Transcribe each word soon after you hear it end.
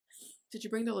Did you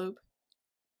bring the lube?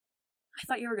 I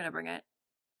thought you were gonna bring it.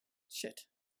 Shit.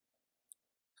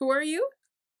 Who are you?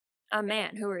 I'm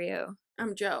Man. Who are you?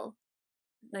 I'm Joe.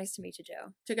 Nice to meet you,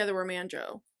 Joe. Together we're Man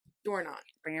Joe. You're not.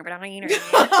 Bring your banana.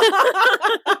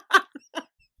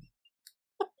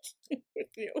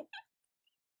 You.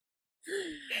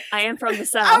 I am from the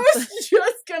South. I was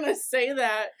just gonna say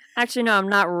that. Actually, no, I'm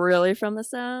not really from the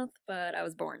South, but I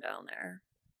was born down there.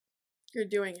 You're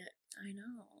doing it. I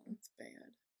know. It's bad.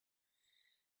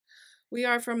 We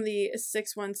are from the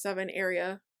 617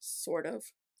 area, sort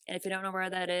of. And if you don't know where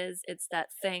that is, it's that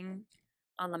thing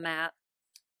on the map.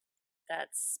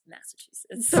 That's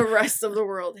Massachusetts. The rest of the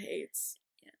world hates.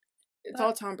 Yeah. It's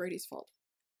all Tom Brady's fault.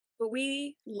 But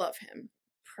we love him.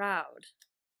 Proud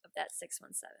of that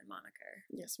 617 moniker.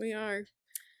 Yes, we are.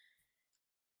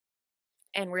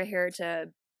 And we're here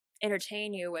to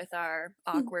entertain you with our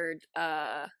awkward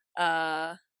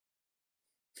joys.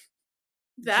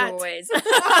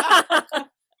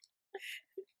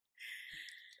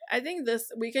 I think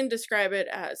we can describe it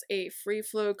as a free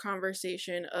flow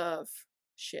conversation of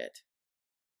shit.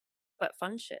 But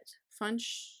fun shit. When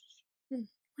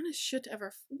is shit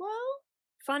ever? Well,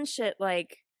 fun shit,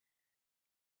 like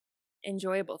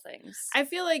enjoyable things. I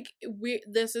feel like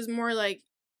this is more like,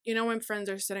 you know, when friends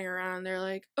are sitting around and they're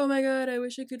like, oh my god, I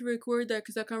wish I could record that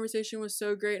because that conversation was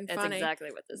so great and funny. That's exactly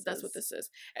what this is. That's what this is.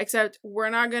 Except we're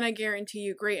not going to guarantee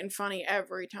you great and funny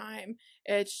every time.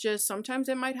 It's just sometimes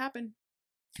it might happen.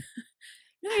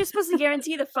 No, you're supposed to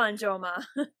guarantee the fun, Joma.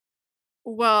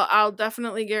 Well, I'll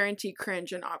definitely guarantee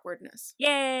cringe and awkwardness.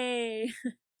 Yay!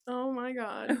 Oh my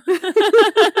god.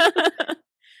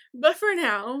 But for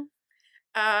now,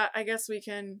 I guess we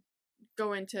can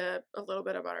go into a little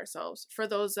bit about ourselves for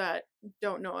those that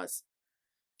don't know us.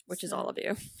 Which is all of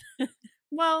you.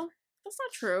 Well, that's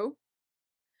not true.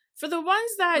 For the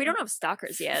ones that... We don't have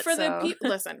stalkers yet,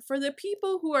 Listen, for the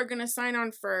people who are going to sign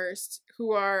on first,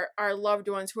 who are our loved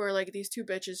ones, who are like, these two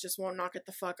bitches just won't knock it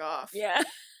the fuck off. Yeah.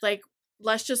 Like,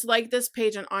 let's just like this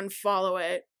page and unfollow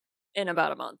it. In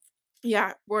about a month.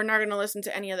 Yeah, we're not going to listen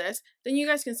to any of this. Then you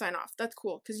guys can sign off. That's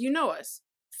cool, because you know us,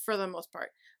 for the most part.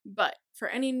 But for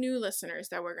any new listeners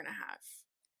that we're going to have,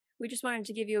 we just wanted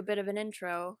to give you a bit of an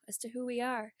intro as to who we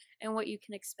are and what you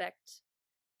can expect.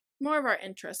 More of our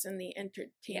interests in the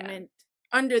entertainment,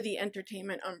 under the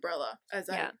entertainment umbrella, as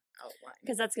I outlined.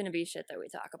 Because that's going to be shit that we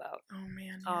talk about. Oh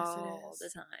man, yes, all the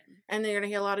time. And they're going to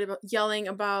hear a lot of yelling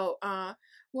about,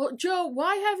 well, Joe,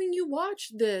 why haven't you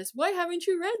watched this? Why haven't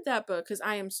you read that book? Because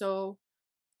I am so...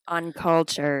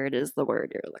 Uncultured is the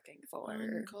word you're looking for.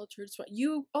 Uncultured.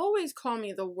 You always call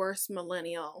me the worst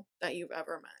millennial that you've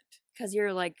ever met. Because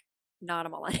you're, like, not a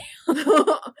millennial.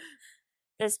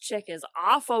 This chick is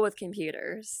awful with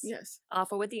computers. Yes.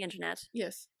 Awful with the internet.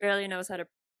 Yes. Barely knows how to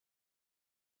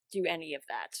do any of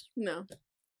that. No.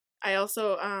 I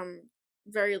also,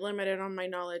 very limited on my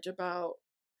knowledge about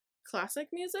classical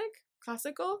music.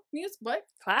 What?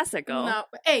 Classical? No.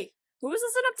 Hey! Who's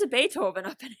listening up to Beethoven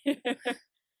up in here?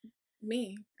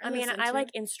 Me. I like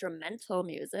instrumental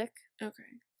music. Okay.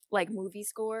 Like movie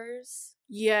scores.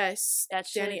 Yes.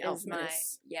 That's Danny Elfman.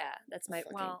 That's my,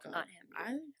 well, God. not him.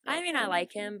 I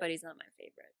like him, but he's not my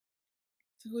favorite.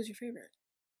 So who's your favorite?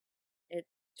 It's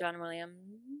John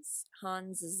Williams,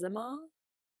 Hans Zimmer.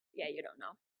 Yeah, you don't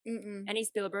know. Mm-mm. Any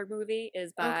Spielberg movie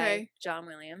is by John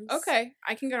Williams. Okay,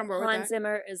 I can get on board with that. Hans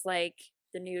Zimmer is like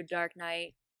the new Dark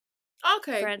Knight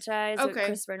franchise with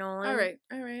Christopher Nolan. All right.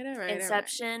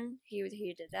 Inception, he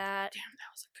did that. Damn,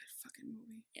 that was a good fucking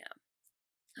movie. Yeah.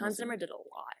 Hans Zimmer did a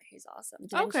lot. He's awesome.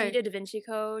 He did Da Vinci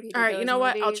Code. All right, you know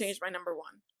what? I'll change my number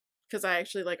one. Because I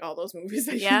actually like all those movies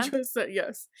that you just said.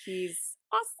 Yes. He's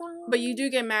awesome. But you do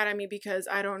get mad at me because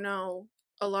I don't know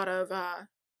a lot of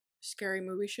scary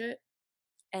movie shit.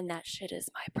 And that shit is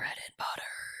my bread and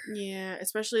butter. Yeah,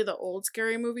 especially the old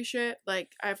scary movie shit. Like,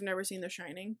 I've never seen The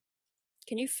Shining.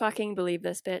 Can you fucking believe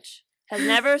this bitch? Has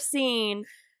never seen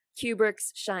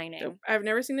Kubrick's Shining. Nope, I've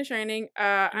never seen The Shining.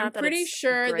 I'm pretty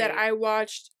sure that I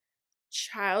watched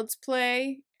Child's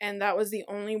Play, and that was the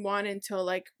only one until,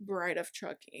 like, Bride of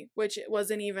Chucky, which it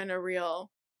wasn't even a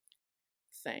real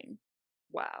thing.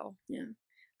 Wow.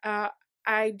 Yeah.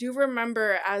 I do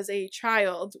remember as a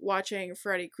child watching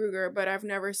Freddy Krueger, but I've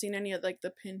never seen any of, like,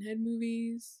 the Pinhead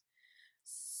movies.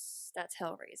 That's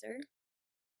Hellraiser.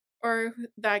 Or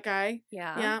that guy.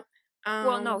 Yeah. Yeah.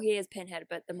 Well, no, he is Pinhead,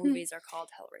 but the movies are called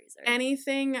Hellraiser.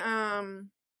 Anything, have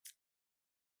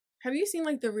you seen,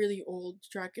 like, the really old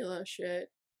Dracula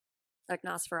shit? Like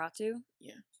Nosferatu?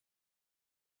 Yeah.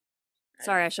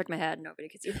 Sorry, I shook my head. Nobody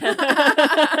could see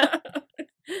that.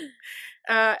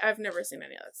 I've never seen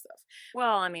any of that stuff.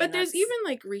 Well, I mean, but there's even,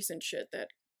 like, recent shit that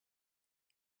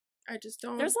I just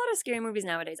don't. There's a lot of scary movies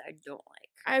nowadays I don't like.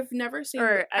 I've never seen...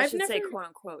 Or I should say,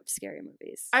 quote-unquote, scary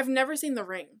movies. I've never seen The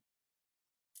Ring.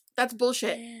 That's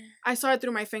bullshit. I saw it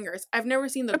through my fingers. I've never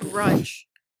seen The Grudge.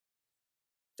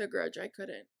 The Grudge, I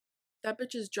couldn't. That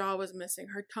bitch's jaw was missing.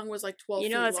 Her tongue was like 12 feet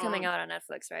long. You know that's coming out on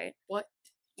Netflix, right? What?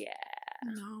 Yeah.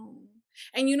 No.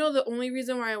 And you know the only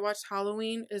reason why I watched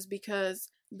Halloween is because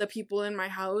the people in my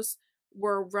house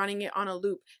were running it on a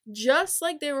loop. Just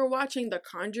like they were watching The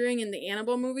Conjuring and the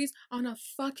Annabelle movies on a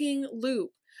fucking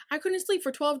loop. I couldn't sleep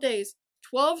for 12 days.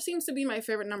 12 seems to be my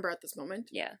favorite number at this moment.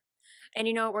 Yeah. And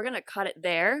you know, we're going to cut it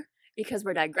there because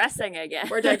we're digressing again.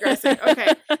 We're digressing.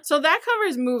 Okay. So that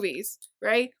covers movies,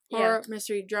 right? Horror, yeah.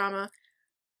 mystery, drama.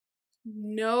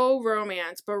 No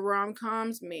romance, but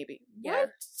rom-coms, maybe. Yeah. What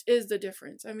is the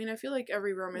difference? I mean, I feel like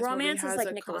every romance movie has is like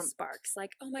a Nicholas Sparks.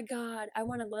 Like, oh my God, I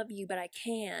want to love you, but I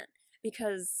can't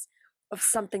because of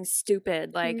something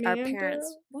stupid. Like Amanda, our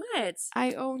parents. What?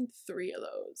 I own 3 of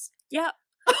those. Yeah.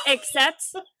 Except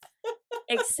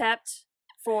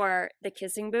for The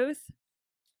Kissing Booth.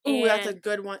 Ooh, that's a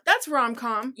good one. That's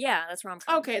rom-com. Yeah, that's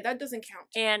rom-com. Okay, that doesn't count.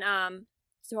 And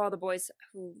To All the Boys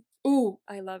Who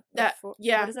I Love that.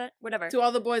 Yeah. What is that? Whatever. To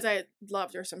All the Boys I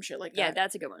Loved or some shit like that. Yeah,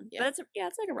 that's a good one. Yeah, but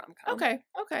it's like a rom-com.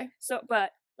 Okay. So,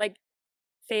 but like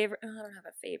favorite, I don't have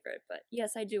a favorite, but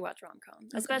yes, I do watch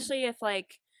rom-coms, especially if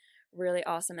like really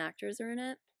awesome actors are in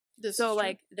it. So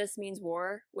like This Means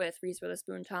War with Reese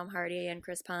Witherspoon, Tom Hardy, and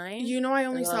Chris Pine. You know, I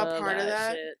only saw part of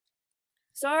that. Shit.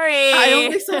 Sorry, I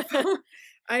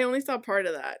only saw part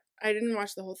of that. I didn't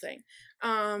watch the whole thing.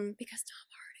 Because Tom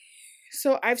Hardy.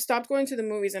 So I've stopped going to the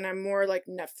movies and I'm more like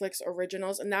Netflix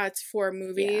originals, and that's for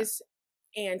movies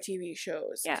and TV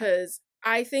shows. Yeah. Because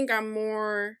I think I'm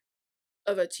more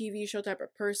of a TV show type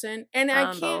of person. And I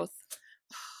can't both.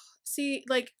 See,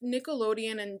 like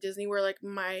Nickelodeon and Disney were like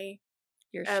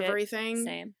Your everything. Shit.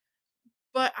 Same.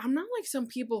 But I'm not like some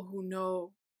people who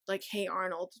know like Hey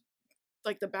Arnold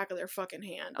like the back of their fucking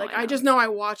hand. Like I just know I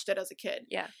watched it as a kid.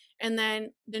 Yeah. And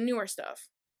then the newer stuff.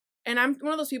 And I'm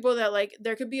one of those people that like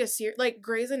there could be a series like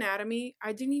Grey's Anatomy.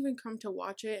 I didn't even come to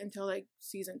watch it until like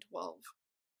season 12.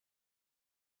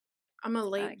 I'm a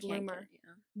late bloomer.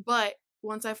 But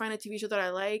once I find a TV show that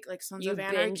I like Sons of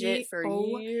Anarchy, binge it for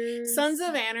years. Sons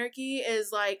of Anarchy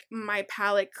is like my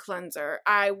palate cleanser.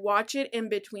 I watch it in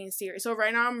between series. So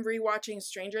right now I'm rewatching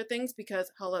Stranger Things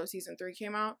because season 3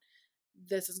 came out.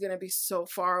 This is going to be so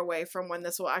far away from when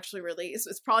this will actually release.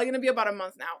 It's probably going to be about a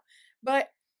month now. But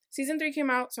season 3 came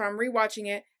out, so I'm rewatching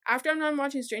it. After I'm done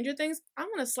watching Stranger Things, I'm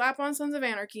going to slap on Sons of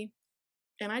Anarchy.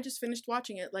 And I just finished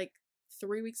watching it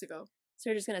 3 weeks ago. So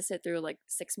you're just going to sit through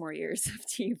 6 more years of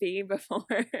TV before?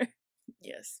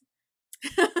 Yes.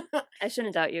 I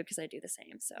shouldn't doubt you because I do the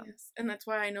same, so. Yes. And that's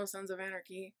why I know Sons of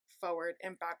Anarchy forward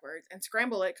and backwards and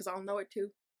scramble it because I'll know it too.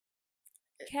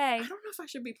 Okay. I don't know if I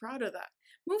should be proud of that.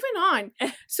 Moving on.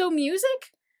 So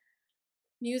music.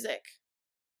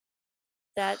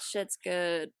 That shit's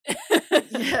good.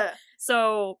 Yeah.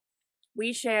 So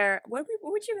we share, what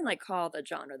would you even call the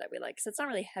genre that we like? Because it's not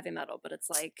really heavy metal, but it's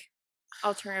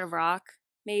alternative rock,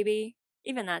 maybe.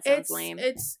 Even that sounds lame.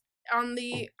 It's on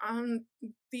the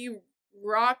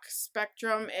rock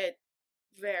spectrum. It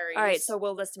varies. All right, so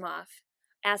we'll list them off.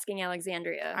 Asking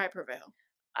Alexandria. I prevail.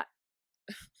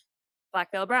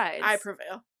 Black Veil Brides. I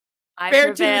prevail. I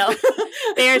prevail.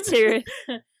 Beartooth.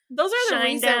 Those are the Shine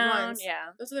recent Down, ones.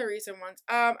 Yeah. Those are the recent ones.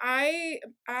 I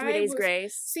 3 Days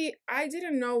Grace. See, I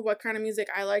didn't know what kind of music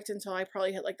I liked until I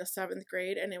probably hit the 7th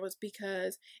grade, and it was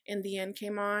because In the End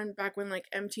came on back when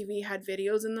MTV had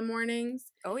videos in the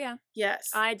mornings. Oh yeah. Yes.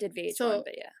 I did VH1,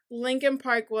 but yeah. Linkin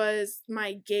Park was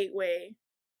my gateway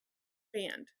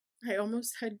band. I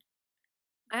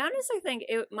honestly think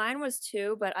mine was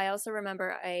 2, but I also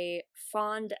remember a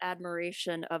fond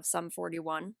admiration of Sum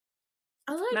 41.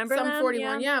 I like Sum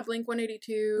 41, yeah. Blink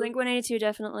 182. Blink 182,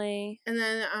 definitely. And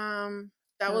then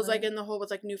that was in the whole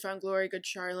with Newfound Glory, Good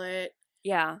Charlotte.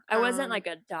 Yeah, I wasn't a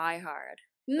diehard.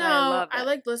 No, I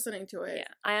liked listening to it.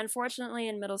 Yeah, I unfortunately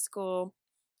in middle school,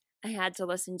 I had to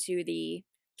listen to the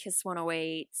Kiss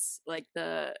 108,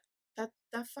 the that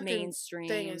fucking mainstream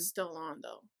thing is still on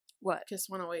though. What? Kiss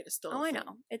 108 is still. Oh, I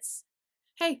know. It's.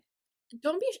 Hey,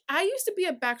 don't be. I used to be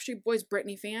a Backstreet Boys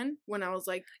Britney fan when I was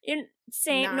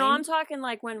same. 9. No, I'm talking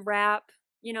when rap.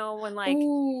 When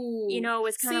Ooh. it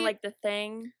was kind of the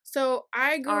thing. So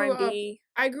I grew R&B.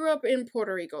 up. I grew up in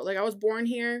Puerto Rico. I was born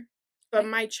here, but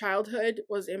my childhood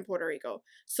was in Puerto Rico.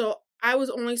 So I was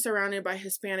only surrounded by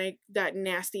Hispanic, that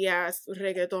nasty ass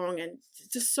reggaeton, and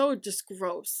just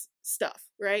gross stuff.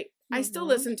 Right? Mm-hmm. I still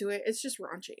listen to it. It's just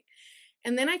raunchy.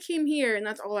 And then I came here, and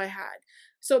that's all I had.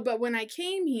 So, but when I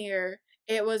came here,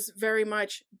 it was very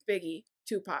much Biggie,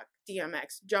 Tupac,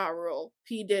 DMX, Ja Rule,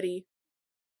 P. Diddy,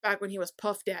 back when he was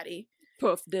Puff Daddy.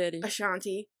 Puff Daddy.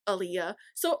 Ashanti, Aaliyah.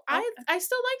 So I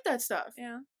still like that stuff.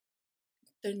 Yeah.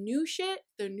 The new shit,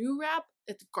 the new rap,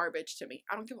 it's garbage to me.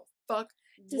 I don't give a fuck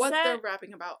they're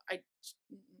rapping about.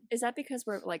 Is that because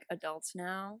we're like adults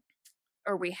now?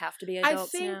 Or we have to be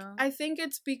adults now? I think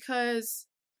it's because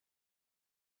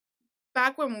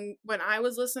back when I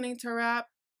was listening to rap,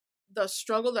 the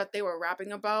struggle that they were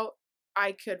rapping about,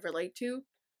 I could relate to.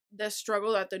 The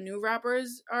struggle that the new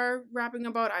rappers are rapping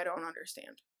about, I don't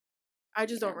understand. I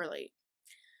just don't relate.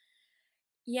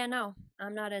 Yeah, no.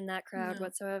 I'm not in that crowd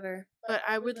whatsoever. But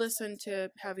I would listen to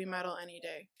heavy metal any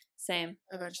day. Same.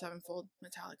 Avenged Sevenfold,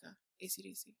 Metallica,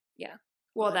 AC/DC. Yeah.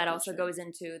 Well, that also goes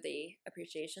into the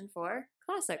appreciation for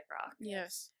classic rock.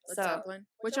 Yes. Led Zeppelin.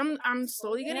 Which I'm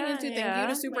slowly getting into. Thank you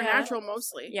to Supernatural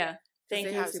mostly. Yeah. Thank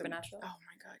you, Supernatural. Oh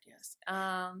my god, yes.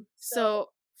 So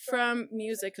from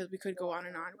music, because we could go on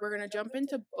and on, we're going to jump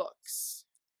into books.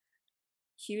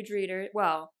 Huge reader.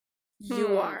 Well,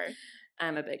 you are.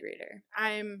 I'm a big reader.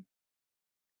 I'm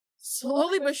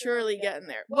slowly but surely getting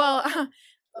there. Well,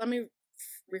 let me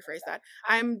rephrase that.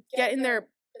 I'm getting there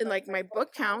in like my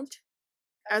book count.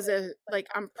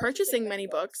 I'm purchasing many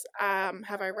books.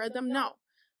 Have I read them? No,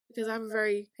 because I have a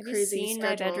very crazy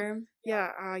schedule. My bedroom?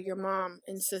 Yeah, your mom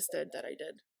insisted that I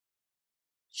did.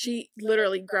 She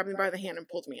literally grabbed me by the hand and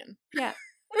pulled me in. Yeah,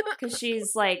 because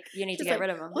she's like, you need to get rid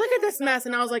of them. Look at this mess,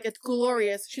 and I was like, it's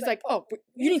glorious. She's like, oh,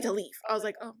 you need to leave. I was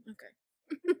like, oh,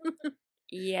 okay.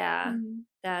 Yeah,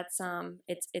 that's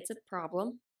it's a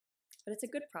problem, but it's a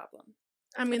good problem.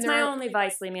 I mean, it's my only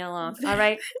vice. Leave me alone. All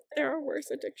right. There are worse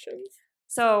addictions.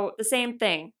 So the same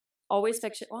thing. Always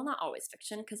fiction. Well, not always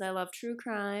fiction, because I love true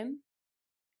crime.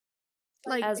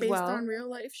 Like as based on real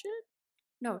life shit?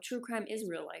 No, true crime is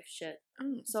real life shit.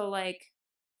 Oh. So like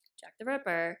Jack the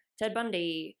Ripper, Ted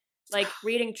Bundy, like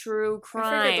reading true crime.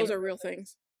 I forget those are real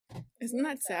things. Isn't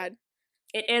that sad?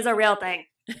 It is a real thing.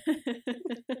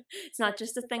 It's not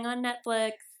just a thing on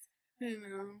Netflix. I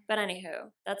know. But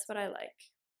anywho, that's what I like.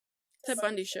 Ted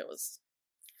Bundy shit was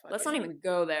funny. Let's not even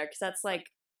go there, because that's like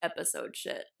episode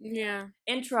shit. Yeah.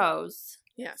 Intros.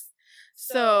 Yes.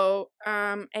 So,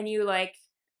 and you like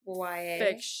YA?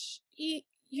 Fiction.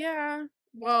 Yeah.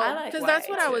 Well, because that's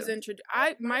what I was introduced.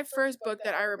 My first book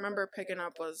that I remember picking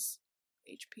up was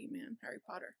HP, man, Harry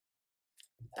Potter.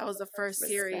 That was the first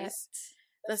series.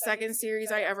 The second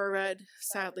series I ever read,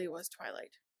 sadly, was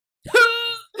Twilight.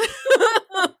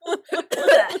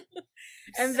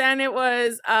 And then it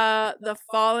was the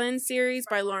Fallen series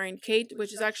by Lauren Kate,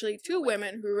 which is actually two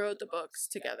women who wrote the books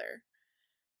together.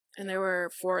 And there were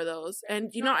 4 of those.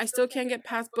 And, I still can't get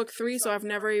past book 3, so I've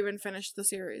never even finished the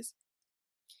series.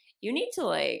 You need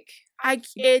to,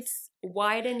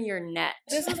 widen your net.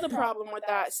 This is the problem with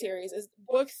that series, is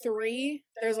book 3,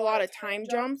 there's a lot of time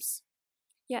jumps.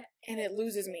 Yeah. And it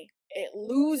loses me. It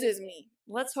loses me.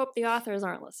 Let's hope the authors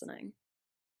aren't listening.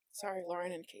 Sorry,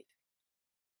 Lauren and Kate.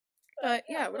 But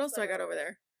yeah, what else do I got over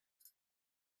there?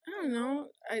 I don't know.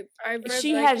 I've read,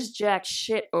 she has jack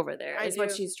shit over there. Is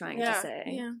what she's trying to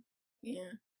say.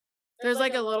 Yeah. There's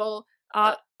like a little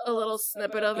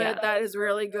snippet of it that is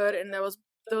really good, and those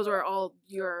were all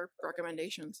your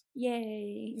recommendations.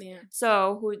 Yay! Yeah.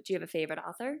 So, do you have a favorite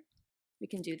author? We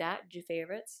can do that. Do you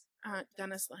favorites?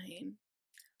 Dennis Lehane.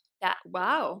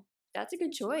 Wow, that's a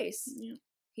good choice. Yeah.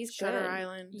 He's Shutter good.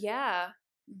 Island. Yeah.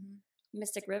 Mm-hmm.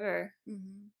 Mystic River.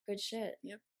 Mm-hmm. Good shit.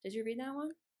 Yep. Did you read that one?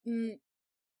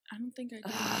 I don't think I did.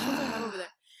 What I have over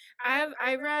there?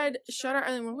 I read Shutter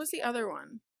Island. What was the other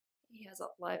one? He has a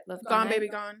life left. Gone Baby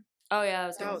Gone. Oh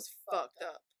yeah, that was fucked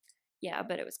up. Yeah,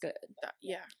 but it was good.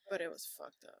 But it was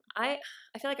fucked up. I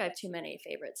feel like I have too many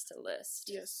favorites to list.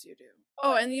 Yes, you do.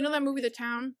 Oh, and you know that movie The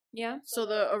Town? Yeah. So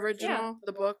the original,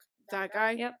 the book, that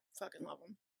guy? Yep. Fucking love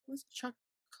him. Who's Chuck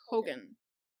Hogan?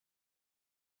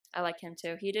 I like him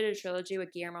too. He did a trilogy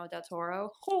with Guillermo del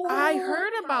Toro. I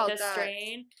heard about The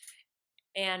Strain.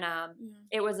 And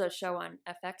it was a show on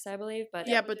FX, I believe. But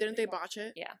but didn't they botch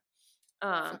it? Yeah.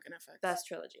 Fucking FX. Best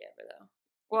trilogy ever, though.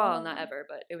 Well, not ever,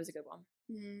 but it was a good one.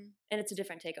 Mm. And it's a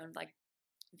different take on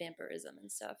vampirism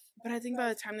and stuff. But I think by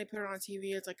the time they put it on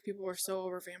TV, it's like people were so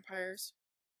over vampires.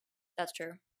 That's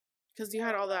true. Because you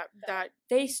had all that.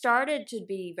 They started to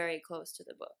be very close to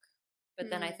the book, but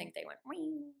then I think they went.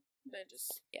 They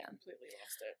just completely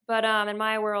lost it. But in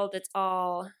my world, it's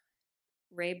all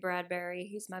Ray Bradbury.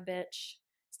 He's my bitch.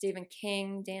 Stephen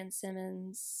King, Dan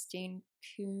Simmons, Dean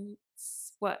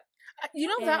Koontz. What?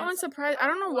 That one surprised. I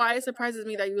don't know why it surprises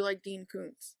me that you like Dean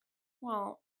Koontz.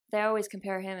 Well, they always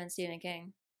compare him and Stephen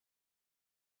King.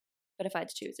 But if I had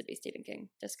to choose, it'd be Stephen King,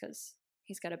 just because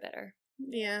he's got a better.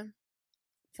 Yeah.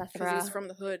 Because he's from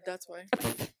the hood, that's why.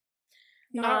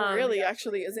 Not really,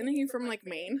 actually. Isn't he from, like,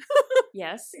 Maine?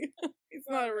 Yes. He's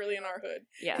not really in our hood.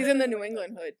 Yeah. He's in the New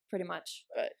England hood. Pretty much.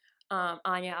 But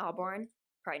Anya Alborn,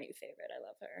 probably new favorite. I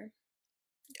love her.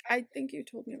 I think you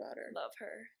told me about her. Love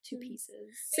her. 2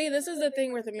 pieces. See, this is the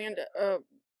thing with Amanda.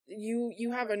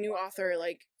 You have a new author,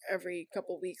 like, every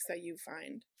couple weeks that you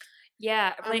find.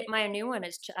 Yeah, my new one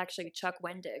is actually Chuck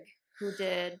Wendig, who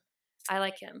did. I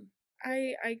like him.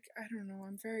 I don't know.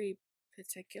 I'm very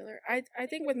particular. I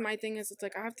think with my thing is it's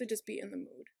like I have to just be in the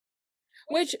mood.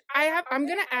 Which I'm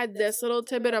gonna add this little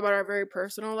tidbit about our very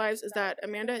personal lives is that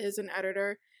Amanda is an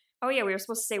editor. Oh yeah, we were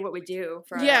supposed to say what we do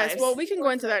for our lives. Yes, well, we can go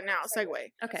into that now.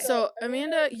 Segue. Okay. So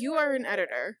Amanda, you are an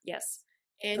editor. Yes.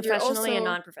 And professionally and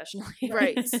non-professionally.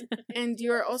 Right. And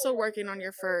you're also working on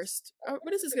your first,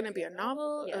 what is this going to be, a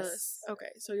novel? Yes. Okay,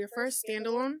 so your first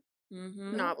standalone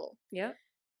novel. Yep.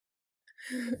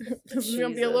 This is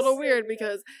going to be a little weird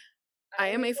because I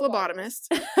am a phlebotomist.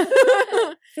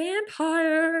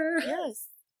 Vampire! Yes.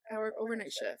 I work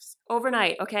overnight shifts.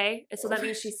 Overnight, okay? So that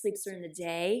means she sleeps during the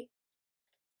day.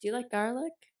 Do you like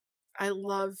garlic? I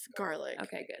love garlic.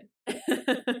 Okay,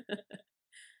 good.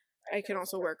 I can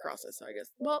also wear crosses, so I guess.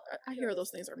 Well, I hear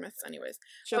those things are myths, anyways.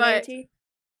 Show me your teeth.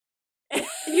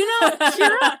 You know,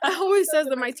 Kira always says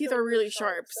that my teeth are really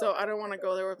sharp, so I don't want to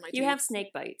go there with my teeth. You have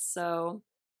snake bites, so.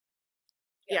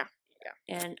 Yeah.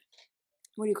 And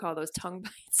what do you call those? Tongue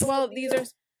bites? Well, these are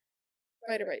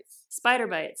spider bites. Spider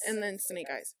bites. And then snake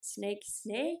eyes. Snake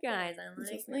eyes. I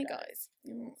like snake eyes.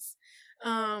 Yes.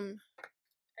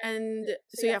 And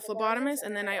so yeah, phlebotomist,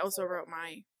 and then I also wrote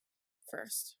my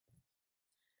first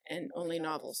and only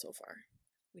novel so far,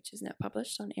 which is now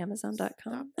published on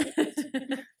Amazon.com.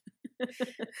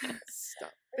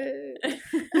 Stop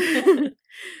it.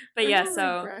 But yeah, I'm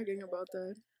so bragging about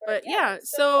that. But yeah,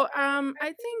 so I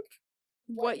think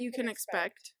what you can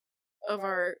expect of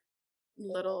our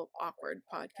little awkward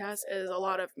podcast is a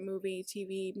lot of movie,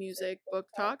 TV, music, book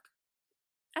talk.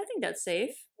 I think that's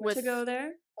safe to go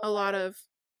there. A lot of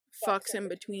fucks in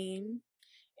between,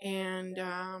 and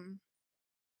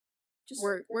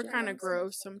we're kind of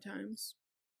gross sometimes.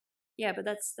 Yeah, but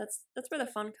that's where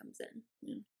the fun comes in.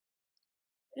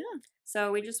 Yeah.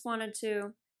 So we just wanted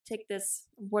to take this.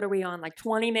 What are we on? Like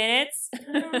 20 minutes?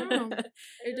 I don't know.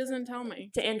 It doesn't tell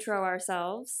me. To intro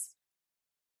ourselves.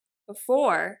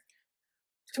 Before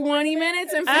 20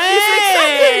 minutes and 56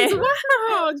 seconds.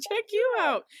 Wow, check you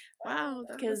out. Wow,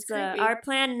 because our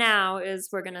plan now is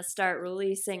we're going to start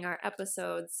releasing our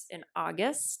episodes in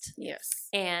August. Yes.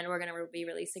 And we're going to be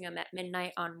releasing them at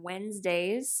midnight on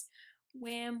Wednesdays.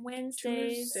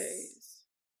 Wednesdays. Tuesdays.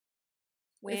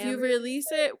 If you release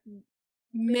it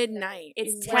midnight,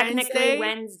 it's technically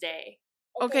Wednesday.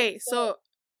 Okay, so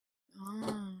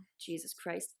Jesus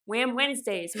Christ.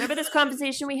 Wednesdays. Remember this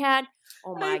conversation we had?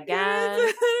 Oh my God.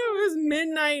 It was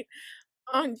midnight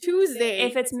on Tuesday.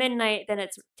 If it's midnight, then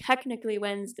it's technically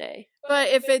Wednesday. But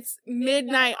if it's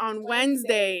midnight on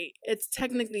Wednesday, it's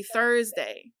technically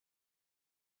Thursday.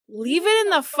 Leave it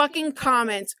in the fucking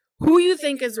comments who you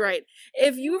think is right.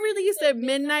 If you release at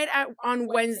midnight on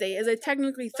Wednesday, is it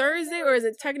technically Thursday or is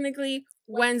it technically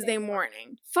Wednesday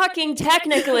morning? Fucking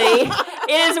technically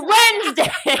is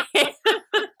Wednesday.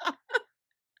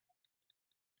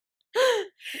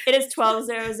 It is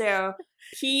 12:00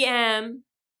 p.m.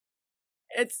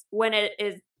 It's when it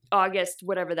is August,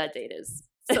 whatever that date is.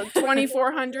 So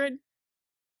 2400?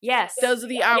 Yes. Those are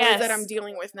the hours that I'm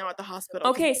dealing with now at the hospital.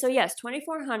 Okay, so yes,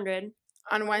 2400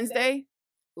 on Wednesday.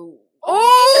 Ooh.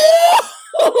 Oh!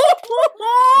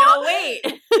 No, wait.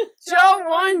 Joe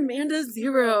won, Amanda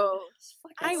 0.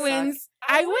 I wins.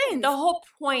 The whole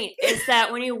point is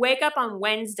that when you wake up on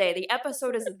Wednesday, the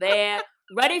episode is there,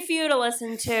 ready for you to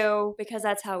listen to, because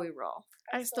that's how we roll.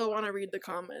 I still want to read the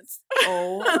comments.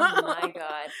 Oh my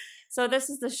God. So this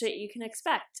is the shit you can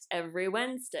expect every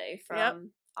Wednesday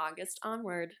from August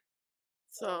onward.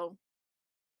 So,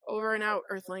 over and out,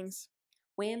 Earthlings.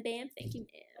 Wham bam, thank you,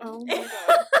 man. Oh my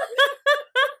God.